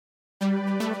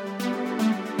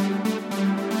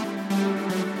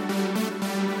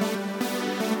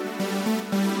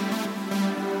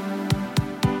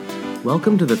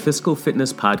Welcome to the Fiscal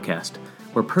Fitness Podcast,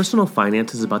 where personal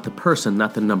finance is about the person,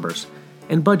 not the numbers,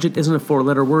 and budget isn't a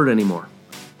four-letter word anymore.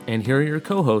 And here are your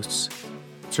co-hosts,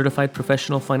 certified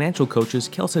professional financial coaches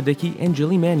Kelsa Dickey and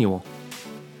Jill Emanuel.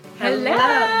 Hello.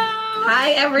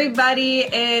 Hi, everybody.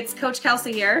 It's Coach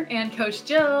Kelsa here. And Coach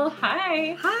Jill.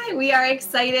 Hi. Hi. We are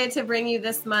excited to bring you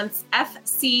this month's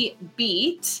FC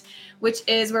Beat, which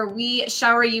is where we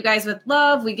shower you guys with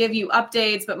love. We give you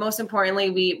updates, but most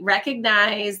importantly, we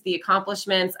recognize the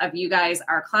accomplishments of you guys,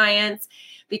 our clients,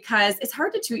 because it's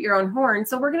hard to toot your own horn.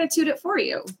 So we're going to toot it for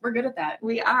you. We're good at that.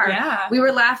 We are. Yeah. We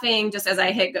were laughing just as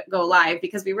I hit go live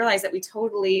because we realized that we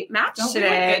totally matched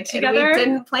today. Together? We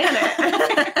didn't plan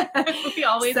it. We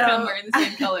always come wearing the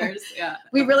same colors. Yeah.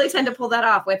 We really tend to pull that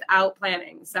off without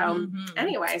planning. So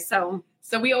anyway, So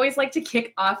we always like to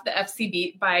kick off the FC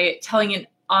Beat by telling an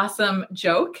awesome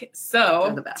joke.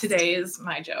 So today is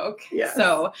my joke. Yes.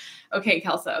 So, okay,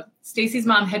 Kelsa, Stacy's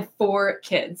mom had 4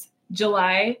 kids,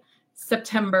 July,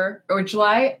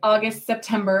 August,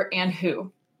 September, and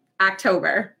who?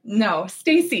 October. No,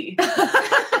 Stacy.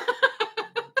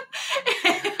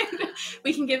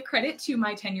 We can give credit to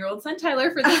my 10-year-old son, Tyler,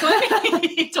 for this one.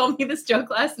 He told me this joke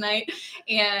last night,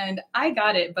 and I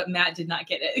got it, but Matt did not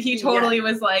get it. He totally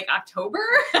was like, October?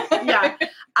 Yeah.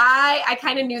 I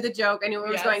kind of knew the joke. I knew where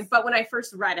it was going. But when I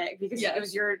first read it, because it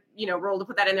was your, role to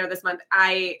put that in there this month,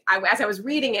 I as I was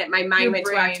reading it, my mind went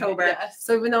to October. Yes.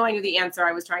 So even though I knew the answer,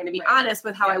 I was trying to be honest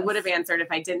with how I would have answered if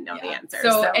I didn't know the answer.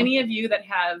 So any of you that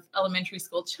have elementary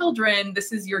school children,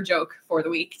 this is your joke for the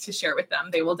week to share with them.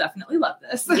 They will definitely love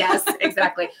this. Yes,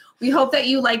 exactly. We hope that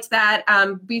you liked that.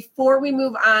 Before we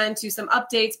move on to some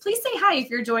updates, please say hi if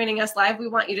you're joining us live. We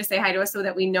want you to say hi to us so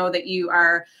that we know that you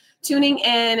are tuning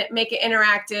in. Make it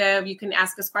interactive. You can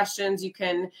ask us questions. You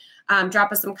can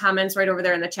drop us some comments right over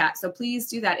there in the chat. So please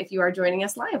do that if you are joining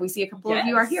us live. We see a couple of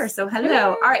you are here. So hello. Yay.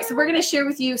 All right. So we're going to share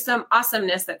with you some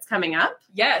awesomeness that's coming up.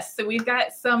 Yes. So we've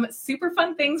got some super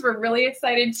fun things we're really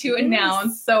excited to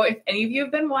announce. So if any of you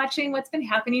have been watching what's been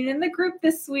happening in the group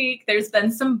this week, there's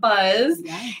been some buzz.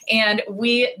 Yes. And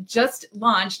we just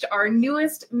launched our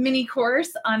newest mini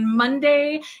course on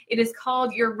Monday. It is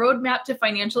called Your Roadmap to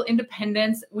Financial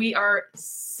Independence. We are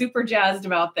super jazzed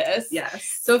about this.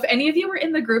 Yes. So if any of you were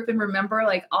in the group and remember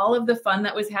like all of the fun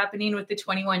that was happening with the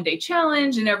 21-day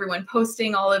challenge and everyone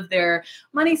posting all of their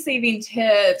money saving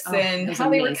tips and how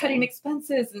they were cutting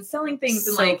expenses and selling things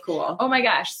and cool. Oh my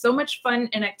gosh, so much fun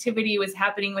and activity was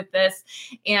happening with this.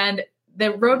 And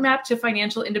the roadmap to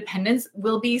financial independence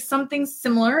will be something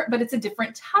similar, but it's a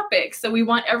different topic. So we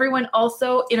want everyone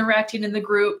also interacting in the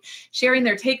group, sharing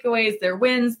their takeaways, their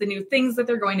wins, the new things that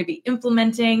they're going to be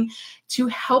implementing to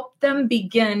help them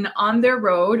begin on their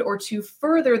road or to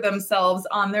further themselves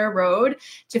on their road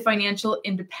to financial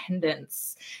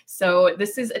independence. So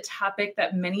this is a topic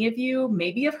that many of you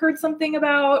maybe have heard something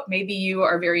about. Maybe you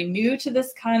are very new to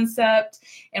this concept,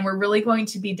 and we're really going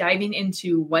to be diving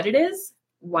into what it is,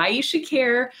 why you should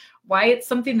care, why it's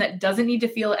something that doesn't need to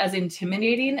feel as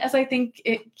intimidating as I think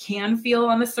it can feel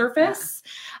on the surface.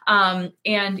 And,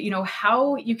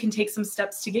 how you can take some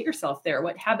steps to get yourself there,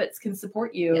 what habits can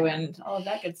support you and all of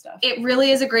that good stuff. It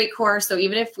really is a great course. So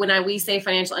even if we say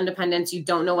financial independence, you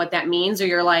don't know what that means, or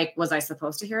you're like, was I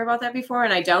supposed to hear about that before?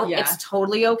 And I don't, it's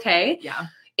totally okay. Yeah.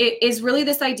 It is really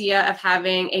this idea of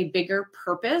having a bigger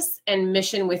purpose and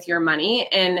mission with your money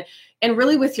and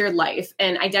really with your life,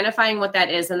 and identifying what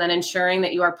that is, and then ensuring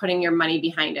that you are putting your money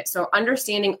behind it. So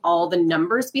understanding all the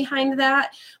numbers behind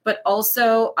that, but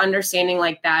also understanding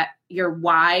that your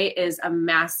why is a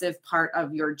massive part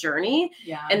of your journey.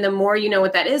 Yeah. And the more you know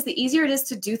what that is, the easier it is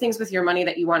to do things with your money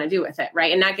that you want to do with it,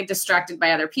 right? And not get distracted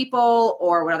by other people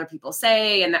or what other people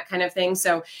say and that kind of thing.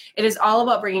 So it is all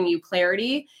about bringing you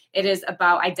clarity. It is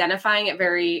about identifying it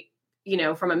very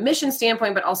from a mission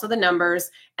standpoint, but also the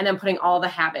numbers, and then putting all the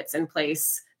habits in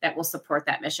place that will support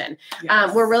that mission.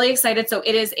 Yes. We're really excited. So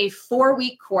it is a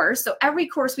 4-week course. So every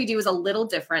course we do is a little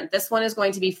different. This one is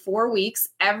going to be 4 weeks,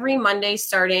 every Monday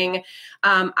starting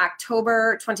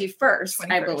October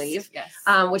 21st, I believe, yes.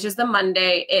 Which is the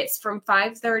Monday. It's from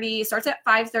 5:30, starts at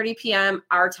 5:30 p.m.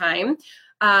 our time.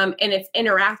 And it's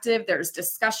interactive. There's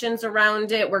discussions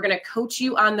around it. We're going to coach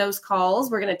you on those calls.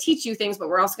 We're going to teach you things, but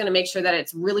we're also going to make sure that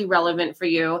it's really relevant for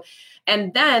you.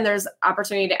 And then there's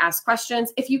opportunity to ask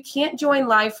questions. If you can't join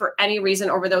live for any reason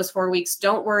over those 4 weeks,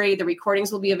 don't worry. The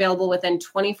recordings will be available within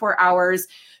 24 hours.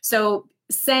 So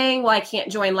saying, well, I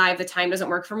can't join live, the time doesn't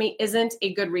work for me, isn't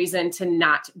a good reason to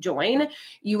not join.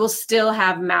 You will still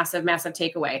have massive, massive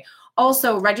takeaway.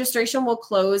 Also, registration will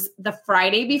close the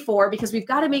Friday before because we've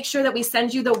got to make sure that we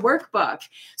send you the workbook.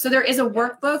 So there is a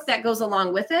workbook that goes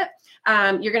along with it.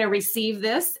 You're going to receive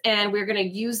this, and we're going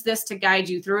to use this to guide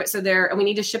you through it. And we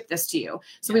need to ship this to you.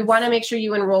 So we want to make sure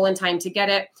you enroll in time to get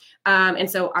it. And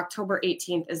so October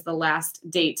 18th is the last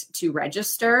date to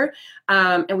register.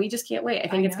 And we just can't wait. I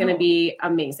think it's going to be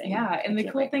amazing. Yeah. And the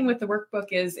cool thing with the workbook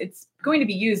is it's going to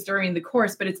be used during the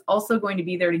course, but it's also going to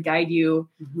be there to guide you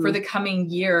for the coming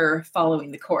year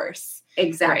following the course.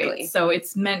 Exactly. Right? So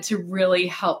it's meant to really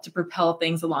help to propel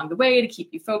things along the way, to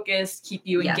keep you focused, keep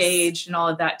you engaged and all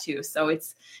of that too. So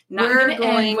it's not going to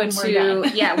end when we're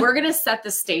done. We're going to set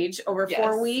the stage over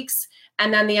 4 weeks.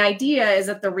 And then the idea is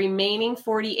that the remaining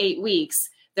 48 weeks,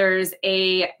 there's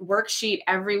a worksheet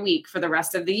every week for the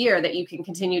rest of the year that you can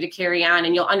continue to carry on,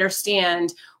 and you'll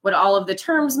understand what all of the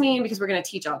terms mean, because we're going to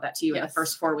teach all that to you in the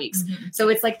first 4 weeks. So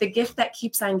it's like the gift that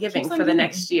keeps on giving the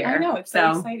next year. I know, it's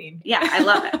so exciting. Yeah, I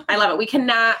love it. I love it. We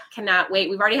cannot wait.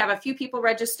 We've already have a few people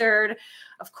registered.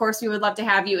 Of course, we would love to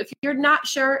have you. If you're not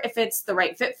sure if it's the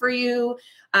right fit for you,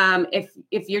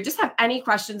 if you just have any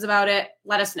questions about it,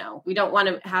 let us know. We don't want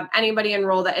to have anybody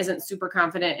enroll that isn't super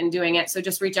confident in doing it. So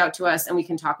just reach out to us and we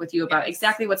can talk with you about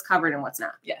exactly what's covered and what's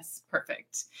not. Yes,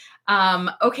 perfect.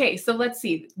 Okay, so let's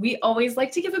see. We always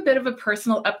like to give a bit of a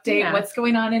personal update, what's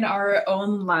going on in our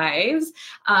own lives.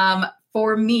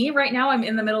 For me right now, I'm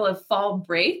in the middle of fall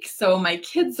break. So my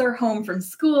kids are home from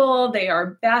school. They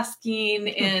are basking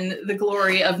in the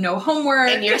glory of no homework.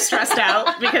 And you're stressed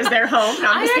out because they're home. No,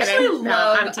 I'm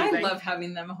just kidding. I love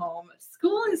having them home.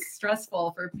 School is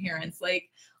stressful for parents. Like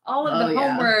all of the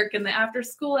homework and the after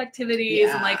school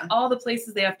activities and like all the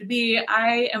places they have to be.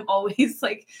 I am always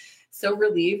like so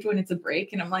relieved when it's a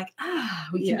break and I'm like,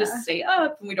 we can just stay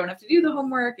up and we don't have to do the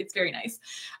homework. It's very nice.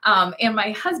 And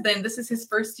my husband, this is his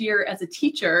first year as a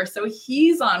teacher. So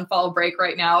he's on fall break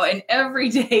right now. And every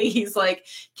day he's like,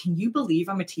 can you believe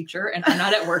I'm a teacher and I'm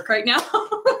not at work right now?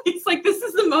 He's like, this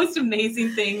is the most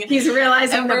amazing thing. He's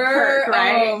realizing the perk,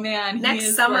 right? Oh man.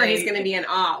 Next summer, he's going to be in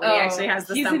awe. He actually has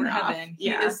the summer in heaven. off. He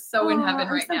is so in heaven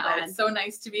right now. It's so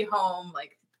nice to be home.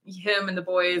 Like him and the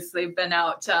boys, they've been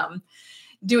out,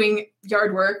 doing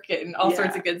yard work and all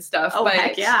sorts of good stuff. Oh, but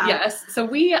heck yeah. Yes. So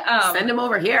we send them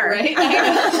over here. Right.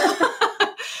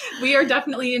 We are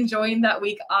definitely enjoying that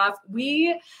week off.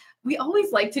 We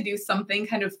always like to do something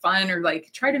kind of fun or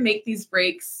like try to make these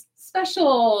breaks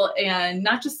special and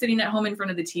not just sitting at home in front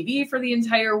of the TV for the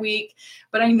entire week.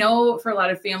 But I know for a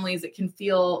lot of families, it can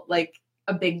feel like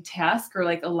a big task or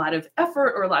like a lot of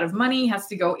effort or a lot of money has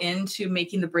to go into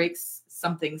making the breaks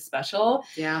something special.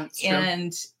 Yeah. It's true.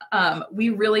 And we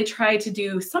really try to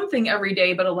do something every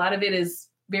day, but a lot of it is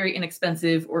very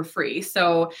inexpensive or free.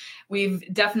 So we've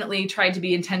definitely tried to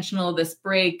be intentional this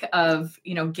break of,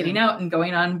 getting out and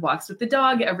going on walks with the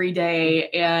dog every day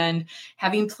and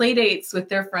having play dates with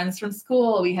their friends from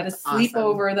school. We had a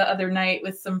sleepover the other night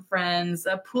with some friends,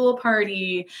 a pool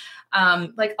party,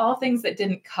 like all things that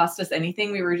didn't cost us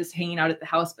anything. We were just hanging out at the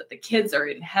house, but the kids are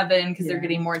in heaven because they're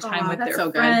getting more time with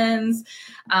their friends.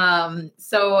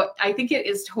 So I think it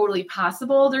is totally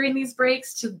possible during these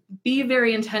breaks to be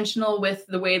very intentional with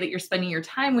the way that you're spending your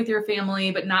time with your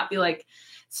family, but not be like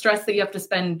stressed that you have to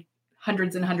spend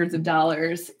hundreds and hundreds of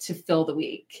dollars to fill the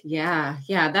week. Yeah.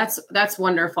 That's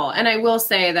wonderful. And I will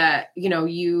say that,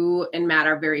 you and Matt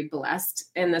are very blessed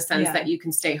in the sense that you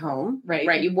can stay home,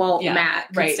 right? You won't,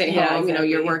 Matt can stay home, exactly.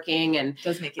 You're working and it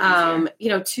does make it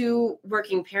easier. Two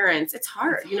working parents, it's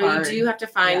hard. You do have to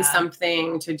find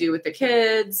something to do with the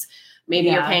kids. Maybe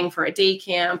you're paying for a day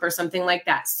camp or something like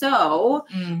that. So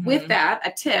with that,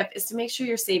 a tip is to make sure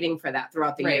you're saving for that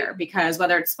throughout the year, because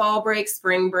whether it's fall break,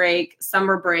 spring break,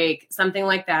 summer break, something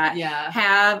like that,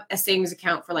 have a savings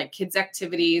account for like kids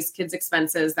activities, kids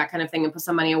expenses, that kind of thing, and put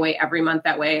some money away every month.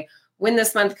 That way, when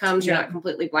this month comes, you're not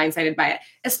completely blindsided by it,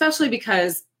 especially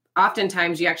because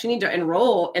oftentimes you actually need to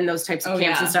enroll in those types of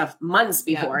camps and stuff months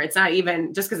before. It's not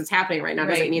even just because it's happening right now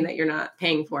doesn't mean that you're not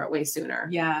paying for it way sooner.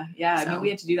 Yeah. So. I mean, we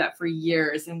had to do that for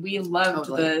years, and we loved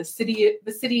the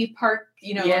city park.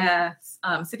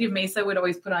 City of Mesa would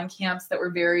always put on camps that were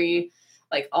very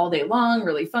like all day long,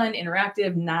 really fun,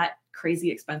 interactive, not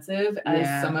crazy expensive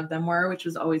as some of them were, which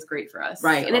was always great for us.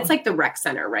 Right, so. And it's like the rec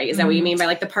center, right? Is that what you mean by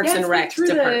like the Parks and Rec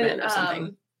department or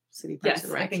something? City Parks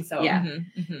and Rec. I think so. Yeah.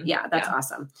 Yeah, that's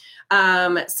awesome.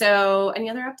 So any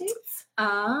other updates?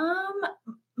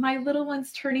 My little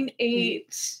one's turning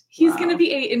 8. He's going to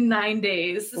be 8 in 9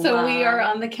 days. So we are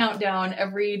on the countdown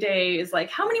every day is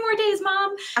like, how many more days,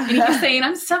 Mom? And he's saying,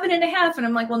 I'm 7.5. And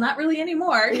I'm like, well, not really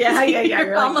anymore. Yeah.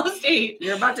 You're almost 8.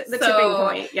 You're about to the tipping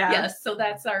point. Yeah. Yes. So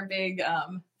that's our big,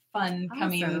 fun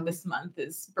coming this month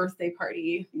is birthday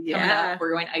party. Coming up.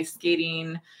 We're going ice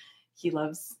skating. He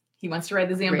wants to ride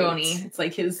the Zamboni. It's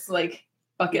like his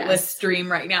bucket list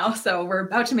dream right now. So we're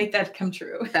about to make that come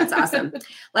true. That's awesome.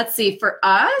 Let's see. For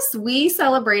us, we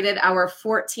celebrated our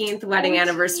 14th wedding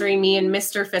anniversary, me and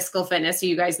Mr. Fiscal Fitness. So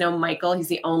you guys know Michael, he's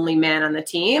the only man on the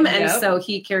team. And so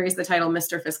he carries the title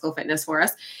Mr. Fiscal Fitness for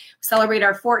us. Celebrate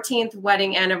our 14th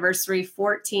wedding anniversary,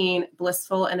 14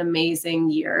 blissful and amazing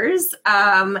years.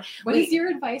 What is your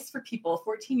advice for people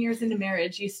 14 years into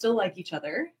marriage? You still like each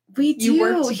other? We do. You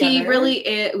work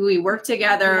together. We work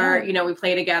together. You know, we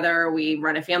play together. We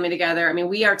run a family together. I mean,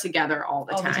 we are together all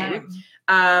the time.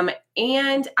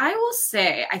 And I will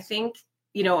say, I think,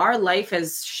 you know, our life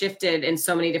has shifted in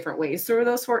so many different ways through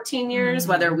those 14 years,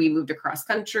 whether we moved across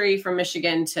country from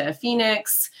Michigan to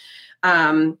Phoenix,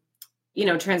 you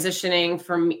know, transitioning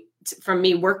from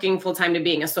me working full time to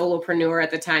being a solopreneur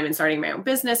at the time and starting my own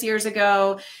business years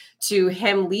ago, to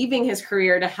him leaving his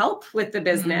career to help with the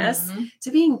business,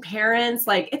 to being parents.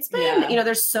 Like it's been, you know,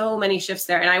 there's so many shifts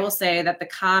there. And I will say that the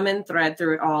common thread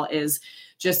through it all is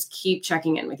just keep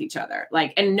checking in with each other.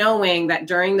 Like, and knowing that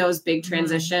during those big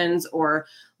transitions or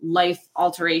life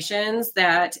alterations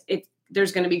that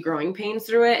there's going to be growing pains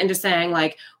through it, and just saying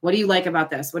like, what do you like about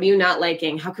this? What are you not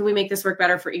liking? How can we make this work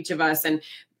better for each of us? And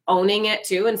owning it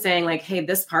too, and saying like, hey,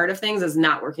 this part of things is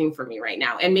not working for me right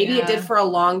now. And maybe it did for a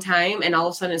long time. And all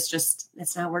of a sudden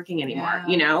it's not working anymore,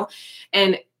 you know,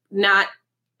 and not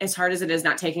as hard as it is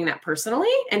not taking that personally,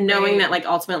 and knowing that like,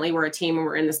 ultimately we're a team and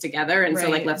we're in this together. And so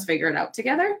like, let's figure it out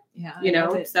together, you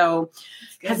know? So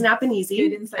it has not been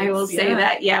easy. I will say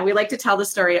that. Yeah. We like to tell the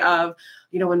story of,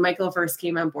 you know, when Michael first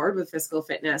came on board with Fiscal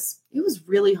Fitness, it was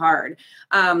really hard.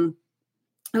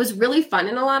 It was really fun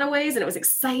in a lot of ways, and it was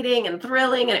exciting and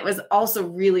thrilling, and it was also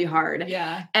really hard.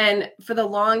 Yeah. And for the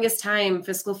longest time,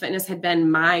 Fiscal Fitness had been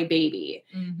my baby,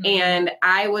 and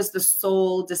I was the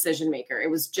sole decision maker. It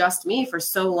was just me for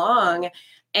so long.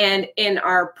 And in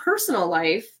our personal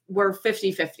life, we're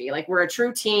 50-50, like we're a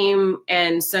true team.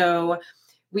 And so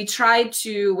we tried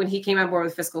to, when he came on board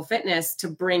with Fiscal Fitness, to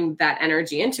bring that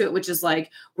energy into it, which is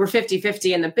like, we're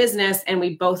 50-50 in the business and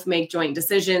we both make joint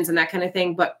decisions and that kind of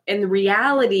thing. But in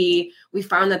reality, we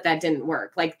found that didn't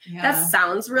work. Like that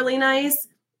sounds really nice.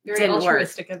 Very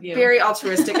altruistic of you. Very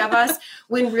altruistic of us.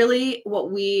 When really what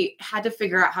we had to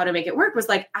figure out how to make it work was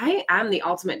like, I am the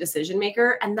ultimate decision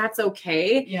maker, and that's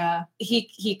okay. Yeah.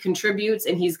 He contributes,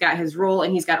 and he's got his role,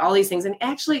 and he's got all these things. And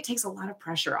actually it takes a lot of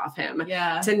pressure off him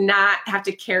to not have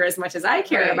to care as much as I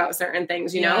care about certain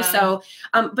things, you know? So,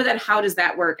 but then how does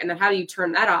that work? And then how do you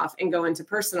turn that off and go into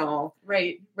personal?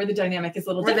 Right. Where the dynamic is a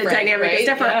little different. Where the dynamic is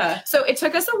different. Yeah. So it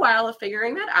took us a while of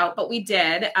figuring that out, but we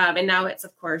did. And now it's,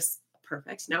 of course,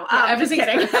 perfect. No, everything's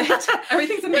perfect.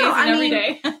 Everything's amazing every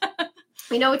day.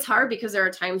 We know it's hard because there are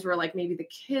times where like maybe the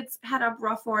kids had a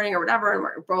rough morning or whatever, and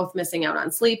we're both missing out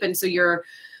on sleep. And so you're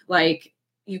like,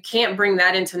 you can't bring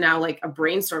that into now like a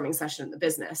brainstorming session in the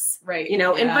business. Right. You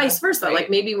know, and vice versa. Like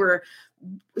maybe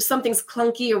something's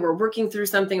clunky, or we're working through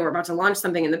something, or we're about to launch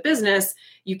something in the business.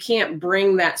 You can't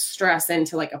bring that stress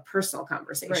into like a personal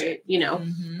conversation, you know,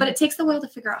 but it takes a while to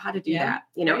figure out how to do that,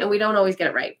 you know, and we don't always get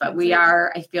it right, but we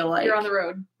are, I feel like you're on the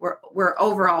road. We're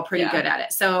overall pretty good at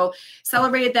it. So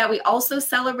celebrated that. We also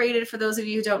celebrated, for those of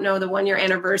you who don't know, the 1-year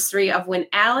anniversary of when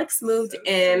Alex moved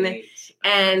in. Sweet.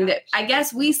 And I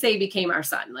guess we say became our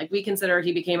son. Like we consider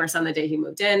he became our son the day he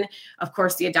moved in. Of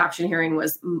course, the adoption hearing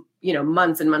was, you know,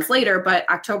 months and months later, but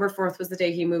October 4th was the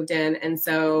day he moved in. And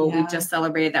so we just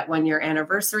celebrated that 1-year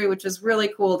anniversary, which was really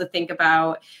cool to think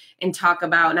about and talk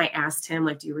about. And I asked him,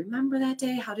 like, do you remember that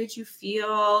day? How did you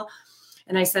feel?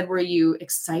 And I said, were you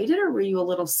excited or were you a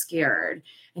little scared?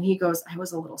 And he goes, I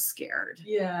was a little scared.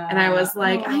 Yeah. And I was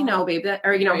like, I know, babe,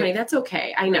 or, you know, honey, that's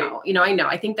okay. I know, you know,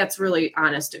 I think that's really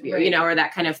honest of you, you know, or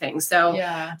that kind of thing. So,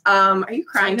 are you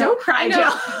crying? Don't cry, Jill.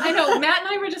 I know. Matt and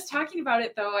I were just talking about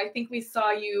it though. I think we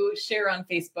saw you share on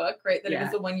Facebook, right? That it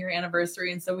was the 1-year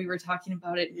anniversary. And so we were talking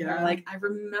about it. And we were like, I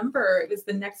remember it was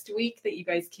the next week that you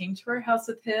guys came to our house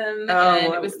with him.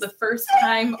 And it was the first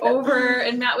time over.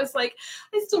 And Matt was like,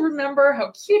 I still remember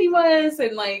how cute he was.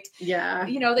 And like,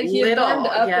 you know, that he had warmed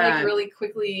up like really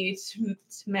quickly to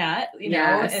Matt, you know,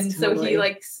 and so he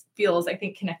like feels, I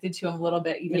think, connected to him a little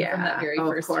bit even from that very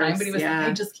first time. But he was like,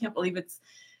 I just can't believe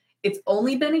it's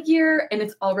only been a year and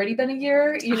it's already been a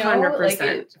year, you know, 100%. Like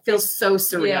it feels so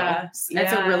surreal.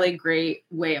 That's a really great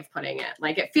way of putting it.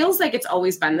 Like it feels like it's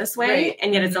always been this way,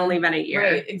 and yet it's only been a year.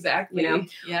 Right, exactly. You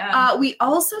know? We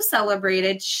also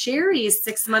celebrated Sherry's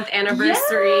 6-month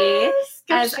anniversary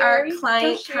as our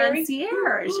client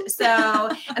concierge. So,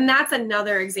 and that's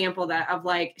another example of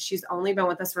like, she's only been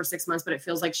with us for 6 months, but it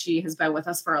feels like she has been with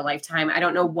us for a lifetime. I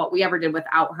don't know what we ever did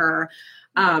without her.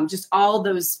 just all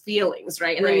those feelings,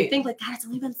 right? And then you think like, God, it's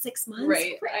only been 6 months.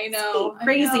 Right. I know.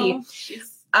 Crazy.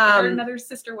 She's another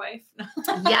sister wife.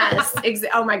 Yes.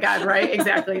 Oh my God. Right.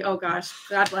 Exactly. Oh gosh.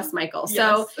 God bless Michael. Yes.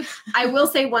 So I will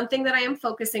say one thing that I am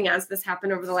focusing as this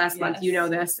happened over the last month, you know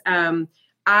this,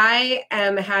 I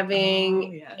am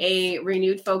having a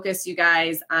renewed focus, you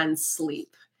guys, on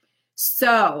sleep.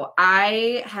 So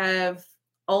I have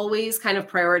always kind of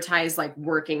prioritized like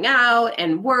working out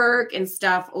and work and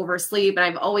stuff over sleep. And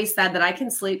I've always said that I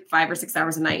can sleep 5 or 6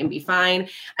 hours a night and be fine.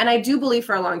 And I do believe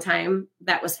for a long time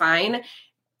that was fine.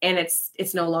 And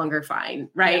it's no longer fine.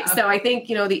 Right. Yeah. So I think,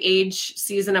 the age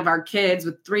season of our kids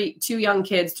with 2 young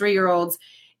kids, 3-year-olds,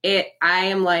 I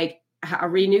am like a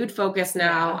renewed focus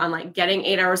now on like getting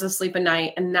 8 hours of sleep a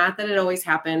night. And not that it always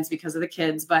happens because of the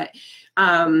kids, but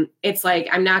it's like,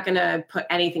 I'm not going to put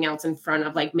anything else in front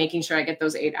of like making sure I get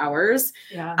those 8 hours.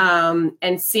 Yeah.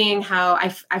 And seeing how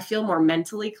I feel more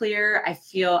mentally clear.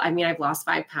 I've lost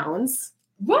 5 pounds.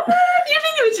 What? You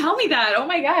didn't even tell me that. Oh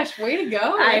my gosh. Way to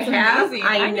go. That's amazing.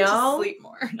 I know. Need to sleep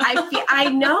more. I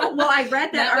know. Well, I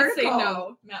read that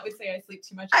article. Matt would say I sleep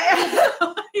too much.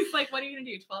 He's like, what are you going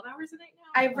to do? 12 hours a night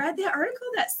now? I read that article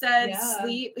that said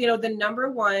sleep, the number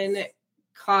one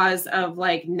cause of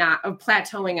like of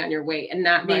plateauing on your weight and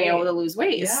not being able to lose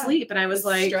weight is sleep. And I was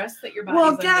like, stress that your body's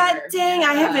well, God dang,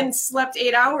 I haven't slept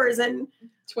 8 hours in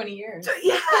 20 years.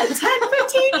 Yeah, 10,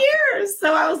 15 years.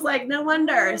 So I was like, no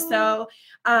wonder. So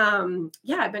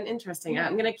I've been interesting.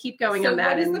 I'm going to keep going on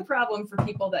that. What is the problem for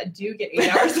people that do get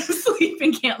 8 hours of sleep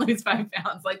and can't lose 5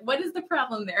 pounds? Like, what is the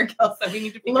problem there, Kelsey? We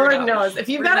need to figure it out. Lord knows. If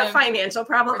you've got a financial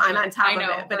problem, I'm on top of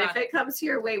it. But if it comes to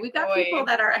your way, we've got people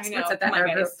that are experts at that in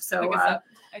our group. So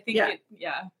I think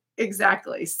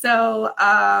exactly. So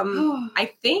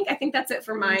I think that's it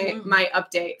for my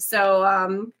update.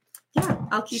 So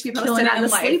I'll keep you posted on the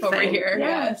sleep over here.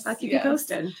 Yes, I'll keep you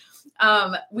posted.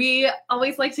 We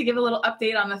always like to give a little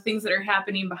update on the things that are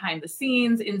happening behind the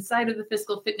scenes inside of the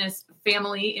Fiscal Fitness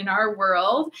family in our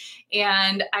world.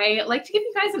 And I like to give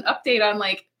you guys an update on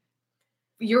like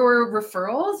your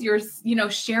referrals, your,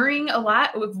 sharing a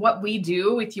lot of what we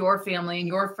do with your family and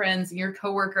your friends and your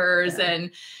coworkers. Yeah.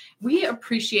 And we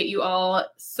appreciate you all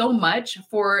so much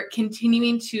for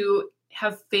continuing to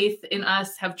have faith in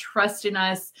us, have trust in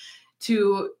us,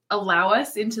 to allow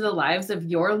us into the lives of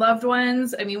your loved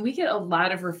ones. I mean, we get a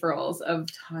lot of referrals of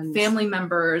family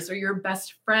members or your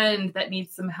best friend that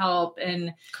needs some help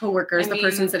and coworkers, the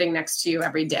person sitting next to you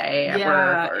every day at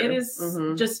work. It is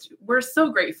just, we're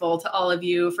so grateful to all of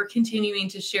you for continuing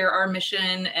to share our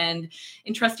mission and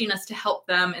entrusting us to help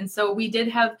them. And so we did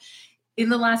have, in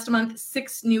the last month,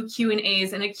 6 new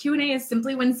Q&As. And a Q&A is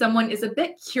simply when someone is a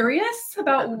bit curious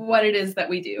about what it is that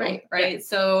we do, right? Yeah.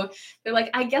 So they're like,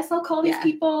 I guess I'll call these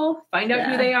people, find out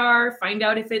who they are, find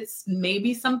out if it's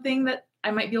maybe something that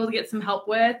I might be able to get some help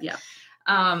with. Yeah.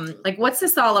 Like, what's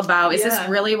this all about? Is this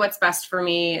really what's best for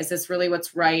me? Is this really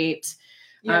what's right?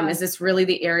 Yeah. Is this really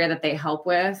the area that they help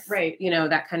with? Right.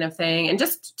 That kind of thing. And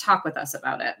just talk with us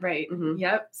about it. Right. Mm-hmm.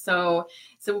 Yep. So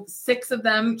 6 of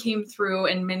them came through,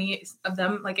 and many of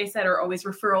them, like I said, are always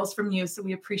referrals from you. So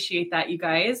we appreciate that, you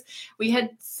guys. We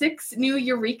had 6 new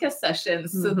Eureka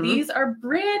sessions. So these are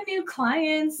brand new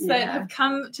clients that have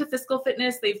come to Fiscal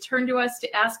Fitness. They've turned to us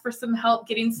to ask for some help,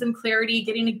 getting some clarity,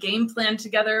 getting a game plan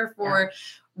together for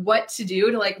what to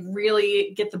do to like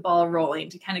really get the ball rolling,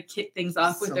 to kind of kick things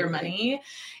off with their money.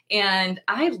 And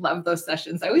I love those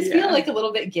sessions. I always feel like a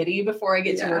little bit giddy before I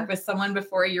get to work with someone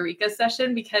before a Eureka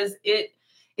session, because it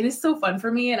is so fun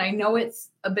for me. And I know it's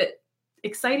a bit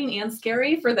exciting and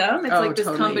scary for them. It's like this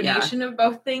combination of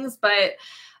both things, but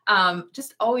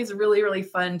just always really, really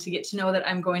fun to get to know that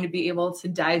I'm going to be able to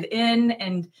dive in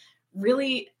and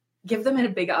really give them a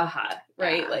big aha,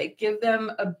 right? Like give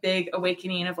them a big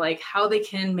awakening of like how they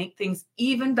can make things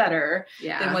even better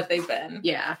than what they've been.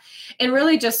 Yeah. And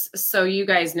really, just so you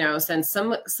guys know, since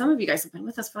some of you guys have been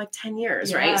with us for like 10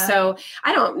 years, right? So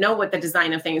I don't know what the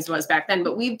design of things was back then,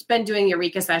 but we've been doing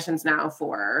Eureka sessions now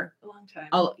for a long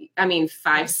time.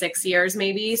 5, 6 years,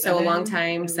 maybe. 7, so a long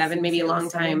time, 7, maybe a long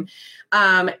time.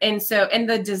 And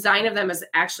the design of them has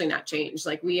actually not changed.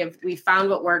 Like we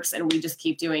found what works and we just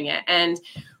keep doing it. And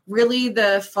really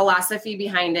the philosophy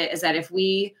behind it is that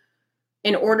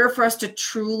in order for us to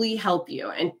truly help you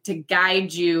and to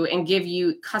guide you and give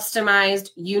you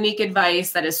customized, unique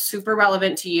advice that is super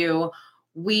relevant to you,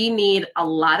 we need a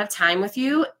lot of time with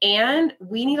you and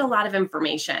we need a lot of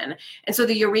information. And so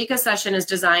the Eureka session is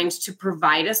designed to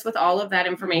provide us with all of that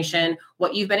information,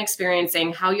 what you've been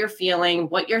experiencing, how you're feeling,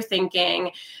 what you're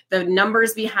thinking, the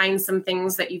numbers behind some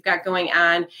things that you've got going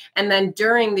on. And then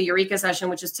during the Eureka session,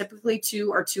 which is typically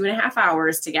 2 or 2.5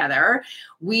 hours together,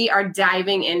 we are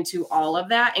diving into all of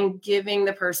that and giving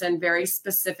the person very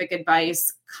specific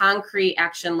advice, concrete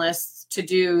action lists,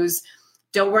 to-dos.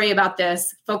 Don't worry about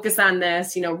this, focus on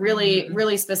this, really,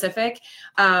 really specific.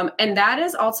 And that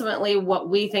is ultimately what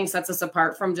we think sets us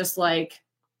apart from just like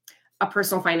a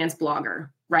personal finance blogger,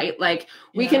 right? Like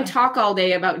we can talk all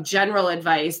day about general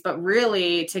advice, but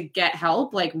really to get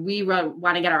help, like we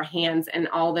want to get our hands in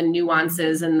all the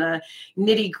nuances and the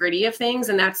nitty gritty of things.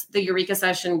 And that's the Eureka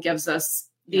session gives us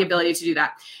the ability to do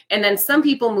that. And then some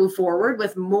people move forward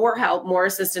with more help, more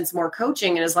assistance, more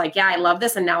coaching. And is like, yeah, I love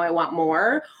this. And now I want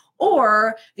more.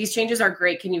 Or these changes are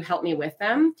great. Can you help me with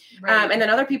them? Right. And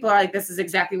then other people are like, this is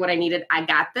exactly what I needed. I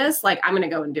got this. Like, I'm going to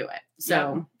go and do it.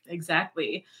 So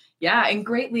exactly. Yeah. And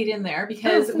great lead in there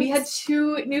because we had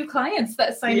 2 new clients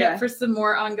that signed up for some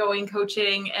more ongoing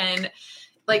coaching. And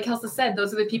like Kelsa said,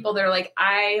 those are the people that are like,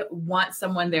 I want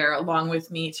someone there along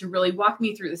with me to really walk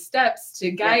me through the steps,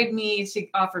 to guide me, to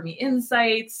offer me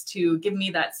insights, to give me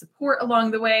that support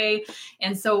along the way.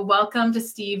 And so welcome to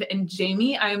Steve and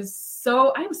Jamie. I'm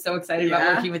so excited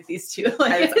about working with these 2.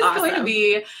 Like it's awesome. Going to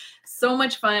be so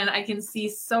much fun. I can see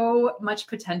so much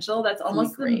potential. That's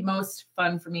almost the most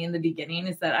fun for me in the beginning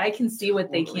is that I can see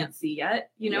what they can't see yet.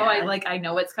 I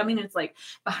know what's coming. And it's like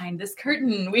behind this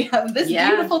curtain, we have this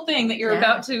beautiful thing that you're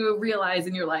about to realize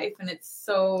in your life. And it's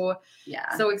so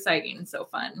exciting and so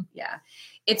fun. Yeah.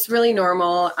 It's really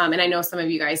normal. And I know some of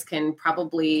you guys can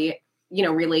probably,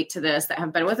 relate to this that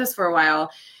have been with us for a while.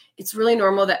 It's really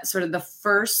normal that sort of the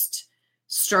first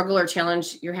struggle or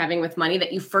challenge you're having with money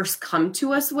that you first come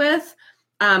to us with,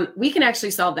 we can actually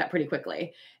solve that pretty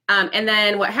quickly. And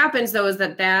then what happens though is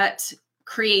that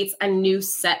creates a new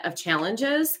set of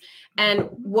challenges. And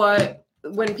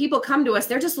when people come to us,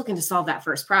 they're just looking to solve that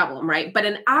first problem, right? But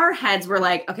in our heads, we're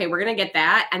like, okay, we're going to get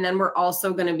that. And then we're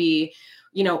also going to be,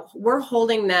 we're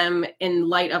holding them in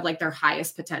light of like their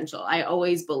highest potential. I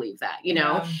always believe that,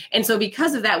 And so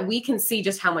because of that, we can see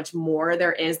just how much more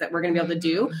there is that we're going to be able to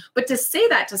do. But to say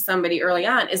that to somebody early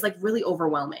on is like really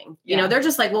overwhelming. They're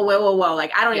just like, whoa.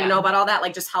 Like, I don't even know about all that.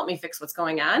 Like, just help me fix what's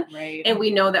going on. Right. And we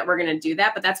know that we're going to do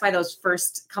that. But that's why those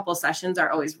first couple sessions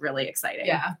are always really exciting.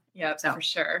 Yeah. Yeah, so. For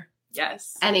sure.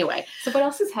 Yes. Anyway. So what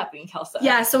else is happening, Kelsa?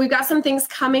 Yeah. So we've got some things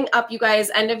coming up, you guys.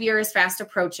 End of year is fast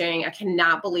approaching. I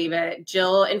cannot believe it.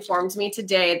 Jill informed me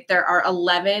today there are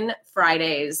 11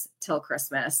 Fridays till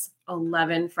Christmas.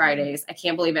 11 Fridays. I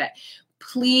can't believe it.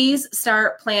 Please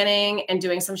start planning and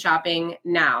doing some shopping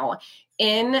now.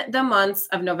 In the months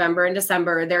of November and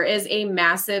December, there is a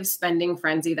massive spending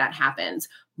frenzy that happens.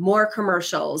 More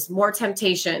commercials, more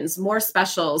temptations, more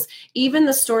specials. Even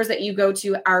the stores that you go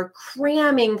to are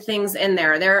cramming things in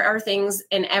there. There are things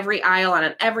in every aisle and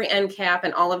on every end cap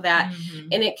and all of that.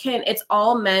 And it's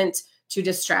all meant to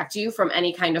distract you from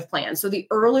any kind of plan. So the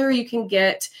earlier you can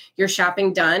get your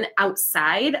shopping done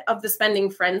outside of the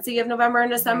spending frenzy of November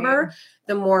and December,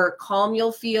 the more calm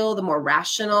you'll feel, the more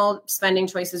rational spending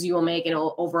choices you will make, and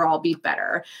it'll overall be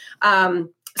better.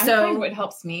 I find what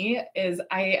helps me is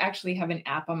I actually have an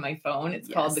app on my phone. It's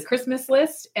called the Christmas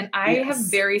list. And I have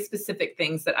very specific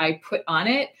things that I put on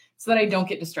it so that I don't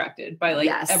get distracted by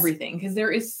everything. Because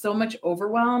there is so much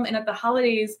overwhelm. And at the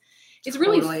holidays, it's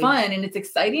really fun and it's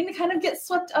exciting to kind of get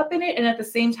swept up in it. And at the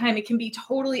same time, it can be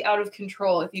totally out of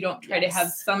control if you don't try to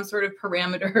have some sort of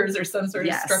parameters or some sort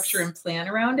of structure and plan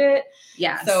around it.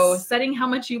 Yes. So setting how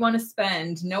much you want to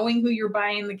spend, knowing who you're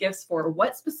buying the gifts for,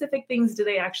 what specific things do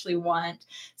they actually want,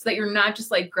 so that you're not just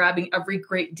like grabbing every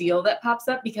great deal that pops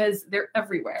up, because they're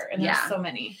everywhere and there's so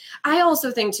many. I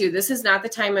also think too, this is not the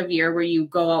time of year where you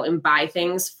go out and buy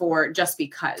things for just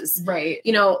because. Right.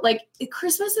 Like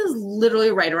Christmas is literally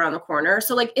right around the corner.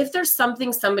 So like if there's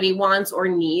something somebody wants or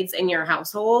needs in your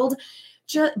household,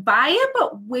 just buy it,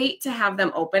 but wait to have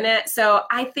them open it. So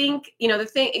I think, the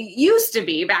thing, it used to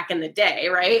be back in the day,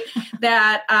 right?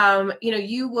 that,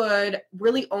 you would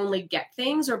really only get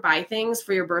things or buy things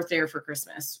for your birthday or for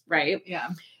Christmas, right? Yeah.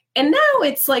 And now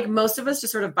it's like most of us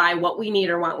just sort of buy what we need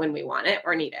or want when we want it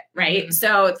or need it, right? Mm-hmm.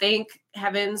 So thank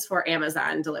heavens for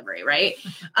Amazon delivery, right?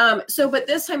 But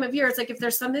this time of year, it's like if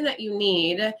there's something that you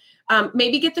need,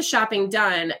 maybe get the shopping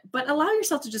done, but allow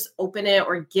yourself to just open it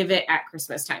or give it at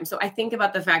Christmas time. So I think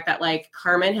about the fact that like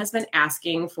Carmen has been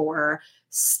asking for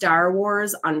Star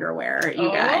Wars underwear, you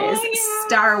guys.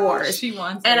 Star Wars. She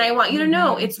wants it. And I want you to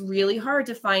know it's really hard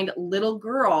to find little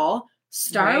girl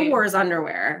Star Wars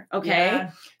underwear. Okay.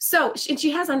 Yeah. So, and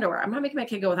she has underwear. I'm not making my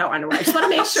kid go without underwear. I just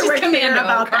want to make sure we're clear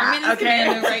about Carmen that. Is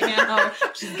commando right now.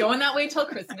 She's going that way till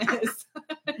Christmas.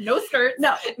 No skirts.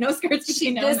 No skirts.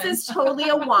 This is totally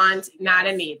a want, not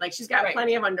a need. Like she's got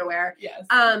plenty of underwear. Yes.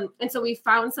 And so we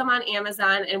found some on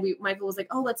Amazon, and Michael was like,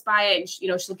 "Oh, let's buy it."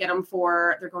 And she'll get them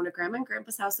they're going to Grandma and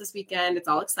Grandpa's house this weekend. It's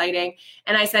all exciting.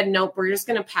 And I said, "Nope, we're just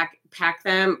going to pack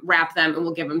them, wrap them, and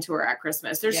we'll give them to her at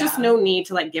Christmas." There's just no need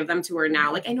to like give them to her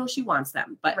now. Like I know she wants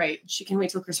them, but she can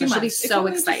wait till Christmas. She'll be so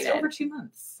excited. Just over 2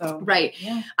 months. So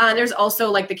Yeah. There's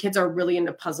also like the kids are really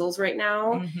into puzzles right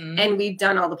now, and we've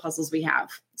done all the puzzles we have.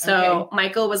 So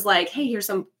Michael was like, "Hey, here's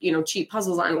some, cheap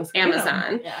puzzles on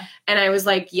Amazon." Yeah. And I was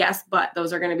like, "Yes, but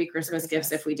those are going to be Christmas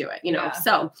gifts if we do it,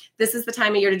 So this is the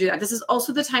time of year to do that. This is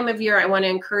also the time of year I want to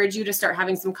encourage you to start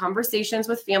having some conversations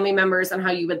with family members on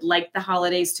how you would like the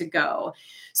holidays to go.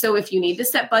 So if you need to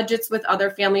set budgets with other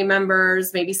family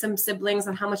members, maybe some siblings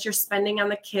on how much you're spending on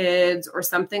the kids or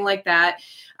something like that,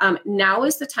 now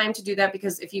is the time to do that,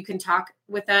 because if you can talk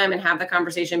with them and have the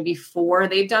conversation before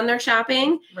they've done their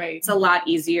shopping, it's a lot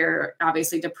easier,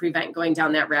 obviously, to prevent going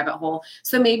down that rabbit hole.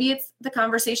 So maybe it's the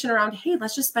conversation around, hey,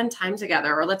 let's just spend time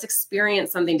together, or let's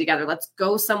experience something together. Let's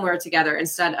go somewhere together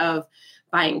instead of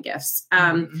buying gifts.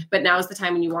 But now is the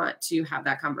time when you want to have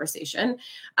that conversation.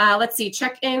 Let's see,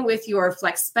 check in with your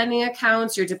flex spending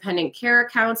accounts, your dependent care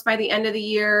accounts by the end of the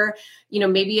year.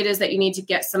 Maybe it is that you need to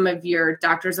get some of your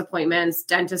doctor's appointments,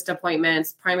 dentist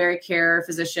appointments, primary care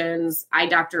physicians, eye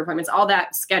doctor appointments, all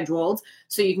that scheduled,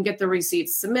 so you can get the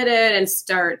receipts submitted and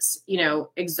start,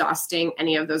 exhausting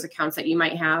any of those accounts that you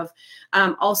might have.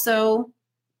 Also,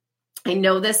 I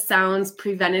know this sounds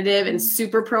preventative and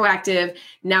super proactive.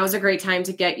 Now is a great time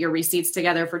to get your receipts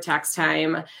together for tax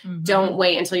time. Don't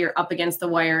wait until you're up against the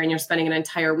wire and you're spending an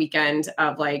entire weekend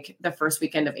of like the first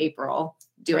weekend of April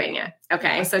doing it.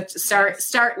 Okay. So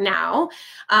start now.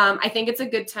 I think it's a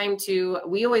good time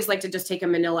we always like to just take a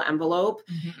manila envelope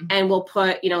and we'll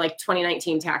put, like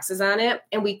 2019 taxes on it,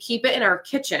 and we keep it in our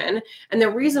kitchen. And the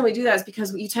reason we do that is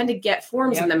because you tend to get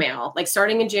forms in the mail, like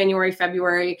starting in January,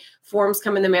 February, forms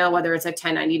come in the mail, whether it's a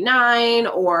 1099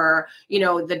 or,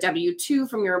 the W-2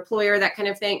 from your employer, that kind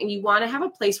of thing. And you want to have a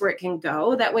place where it can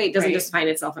go. That way it doesn't just find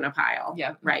itself in a pile.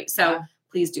 Yeah. Right. So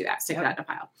please do that. Stick that in a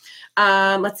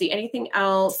pile. Let's see. Anything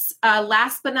else?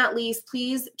 Last but not least,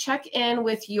 please check in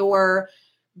with your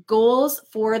goals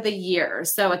for the year.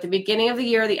 So at the beginning of the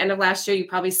year, the end of last year, you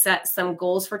probably set some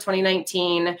goals for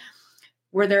 2019.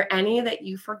 Were there any that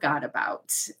you forgot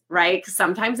about? Right? Because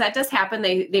sometimes that does happen.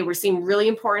 They seem really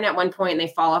important at one point and they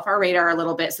fall off our radar a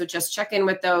little bit. So just check in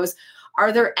with those.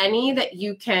 Are there any that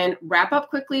you can wrap up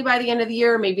quickly by the end of the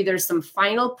year? Maybe there's some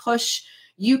final push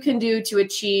you can do to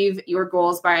achieve your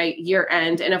goals by year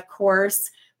end. And of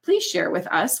course, please share with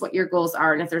us what your goals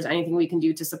are. And if there's anything we can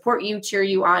do to support you, cheer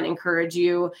you on, encourage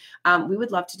you, we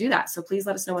would love to do that. So please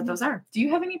let us know what those are. Do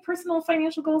you have any personal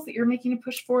financial goals that you're making a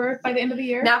push for by the end of the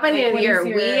year? Not by the end of the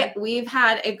year. We've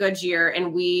had a good year,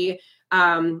 and we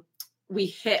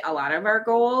hit a lot of our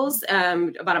goals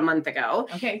about a month ago.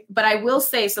 Okay. But I will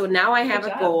say, so now I have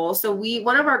a goal. So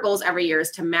one of our goals every year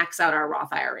is to max out our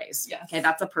Roth IRAs. Yes. Okay.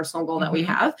 That's a personal goal that we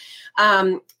have.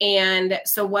 And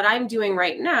so what I'm doing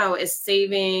right now is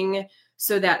saving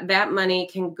so that money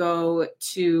can go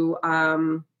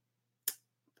to,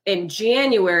 in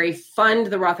January, fund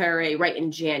the Roth IRA right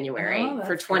in January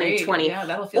for 2020. Great. Yeah,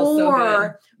 that'll feel so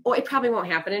good. Or it probably won't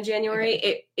happen in January.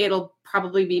 Okay. It'll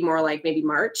probably be more like maybe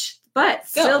March. But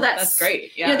still that's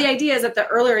great. Yeah. The idea is that the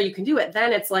earlier you can do it,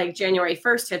 then it's like January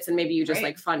 1st hits and maybe you just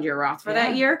like fund your Roth for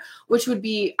that year, which would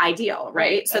be ideal,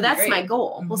 right? So that's my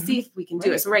goal. We'll see if we can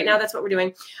do it. So right now that's what we're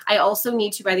doing. I also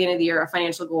need to, by the end of the year, a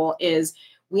financial goal is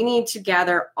we need to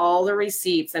gather all the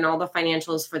receipts and all the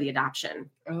financials for the adoption.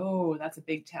 Oh, that's a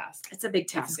big task. It's a big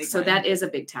task. So that is a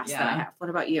big task that I have. What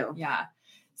about you? Yeah.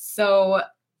 So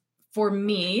for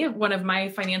me, one of my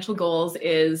financial goals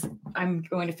is I'm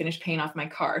going to finish paying off my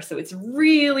car. So it's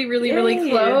really, really, really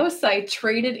close. I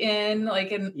traded in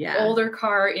like an older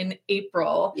car in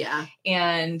April. Yeah.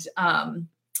 And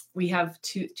we have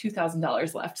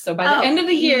 $2,000 left. So by the end of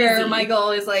the year, my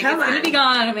goal is like, it's going to be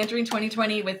gone. I'm entering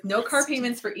 2020 with no car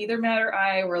payments for either Matt or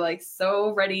I. We're like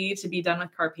so ready to be done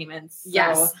with car payments. So,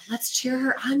 yes. Let's cheer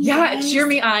her on. Yeah. Guys. Cheer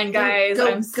me on, guys.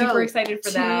 I'm super excited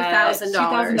for that.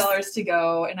 $2,000 to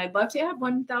go. And I'd love to add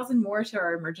 1,000 more to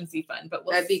our emergency fund, but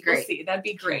that'd be great. We'll see. That'd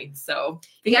be great. So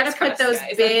you got to put those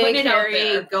big,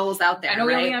 hairy goals out there. I know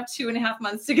we only have 2.5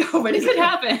 months to go, but it could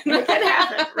happen. It could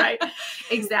happen. Right.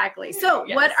 Exactly. So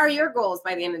what are your goals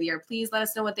by the end of the year? Please let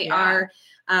us know what they are,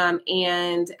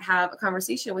 and have a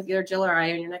conversation with either Jill or I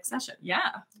in your next session.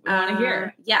 Yeah. We want to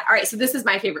hear. Yeah. All right. So this is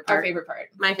my favorite part. Our favorite part.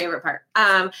 My favorite part.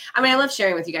 I mean, I love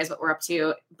sharing with you guys what we're up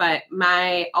to, but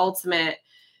my ultimate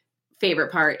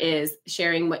favorite part is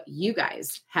sharing what you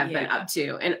guys have been up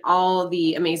to and all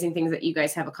the amazing things that you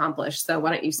guys have accomplished. So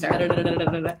why don't you start?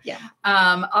 Yeah.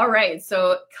 All right.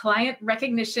 So client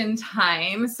recognition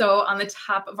time. So on the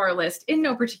top of our list, in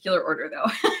no particular order though,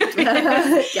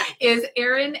 is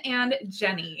Erin and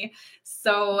Jenny.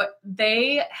 So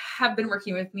they have been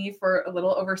working with me for a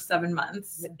little over 7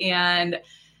 months, and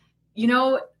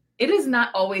it is not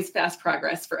always fast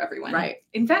progress for everyone. Right.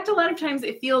 In fact, a lot of times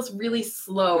it feels really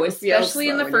slow, especially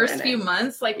in the first few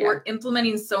months. Like we're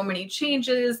implementing so many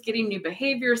changes, getting new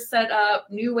behaviors set up,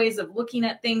 new ways of looking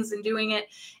at things and doing it.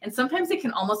 And sometimes it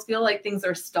can almost feel like things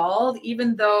are stalled,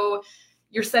 even though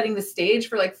you're setting the stage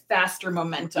for like faster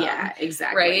momentum. Yeah,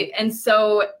 exactly. Right. And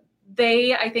so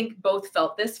they, I think, both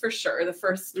felt this for sure. The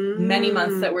first many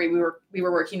months that we were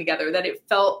working together, that it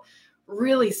felt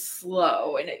really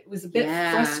slow, and it was a bit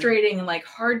frustrating and like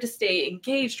hard to stay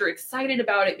engaged or excited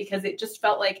about it, because it just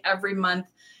felt like every month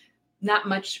not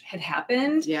much had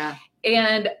happened. Yeah.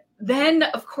 And then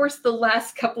of course the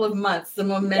last couple of months the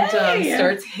momentum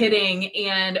starts hitting,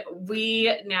 and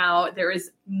there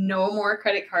is no more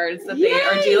credit cards that they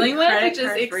are dealing with, which is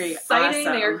exciting.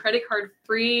 Awesome. They are credit card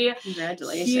free.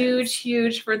 Congratulations.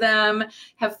 Huge for them.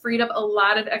 Have freed up a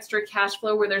lot of extra cash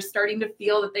flow where they're starting to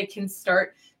feel that they can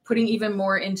start putting even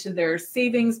more into their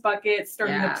savings bucket,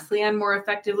 starting to plan more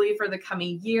effectively for the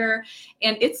coming year.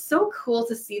 And it's so cool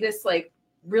to see this like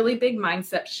really big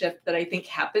mindset shift that I think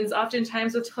happens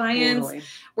oftentimes with clients,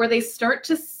 where they start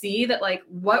to see that like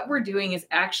what we're doing is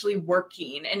actually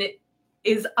working, and it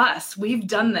is us. We've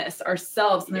done this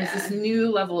ourselves. And there's this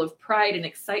new level of pride and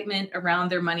excitement around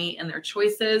their money and their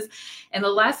choices. And the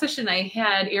last session I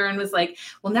had, Erin was like,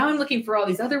 well, now I'm looking for all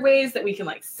these other ways that we can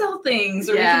like sell things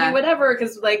or we can do whatever.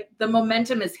 Cause like the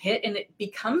momentum is hit, and it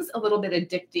becomes a little bit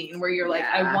addicting where you're like,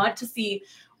 I want to see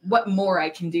what more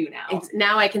I can do now.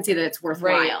 Now I can see that it's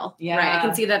worthwhile. Right. Yeah. Right. I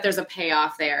can see that there's a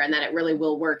payoff there, and that it really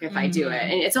will work if I do it.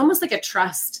 And it's almost like a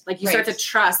trust. Like you start to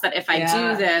trust that if I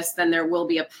do this, then there will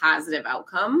be a positive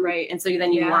outcome. Right. And so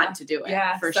then you want to do it.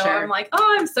 Yeah. For so sure. I'm like,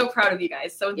 oh, I'm so proud of you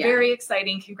guys. So very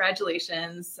exciting.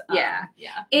 Congratulations.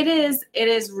 It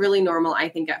is really normal, I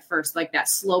think, at first, like that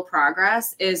slow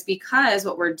progress is because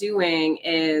what we're doing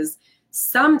is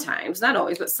sometimes, not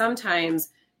always, but sometimes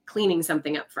cleaning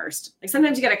something up first. Like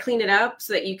sometimes you got to clean it up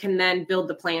so that you can then build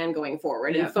the plan going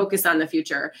forward and focus on the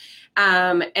future.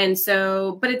 And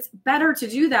so, but it's better to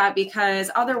do that,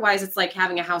 because otherwise it's like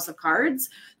having a house of cards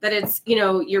that it's,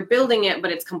 you're building it,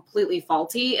 but it's completely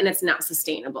faulty and it's not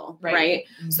sustainable. Right.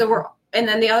 So and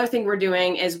then the other thing we're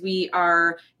doing is we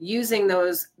are using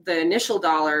the initial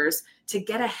dollars to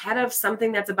get ahead of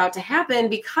something that's about to happen,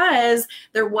 because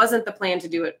there wasn't the plan to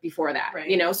do it before that,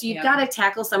 so you've got to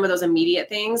tackle some of those immediate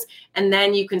things, and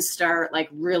then you can start like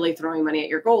really throwing money at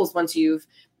your goals once you've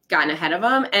gotten ahead of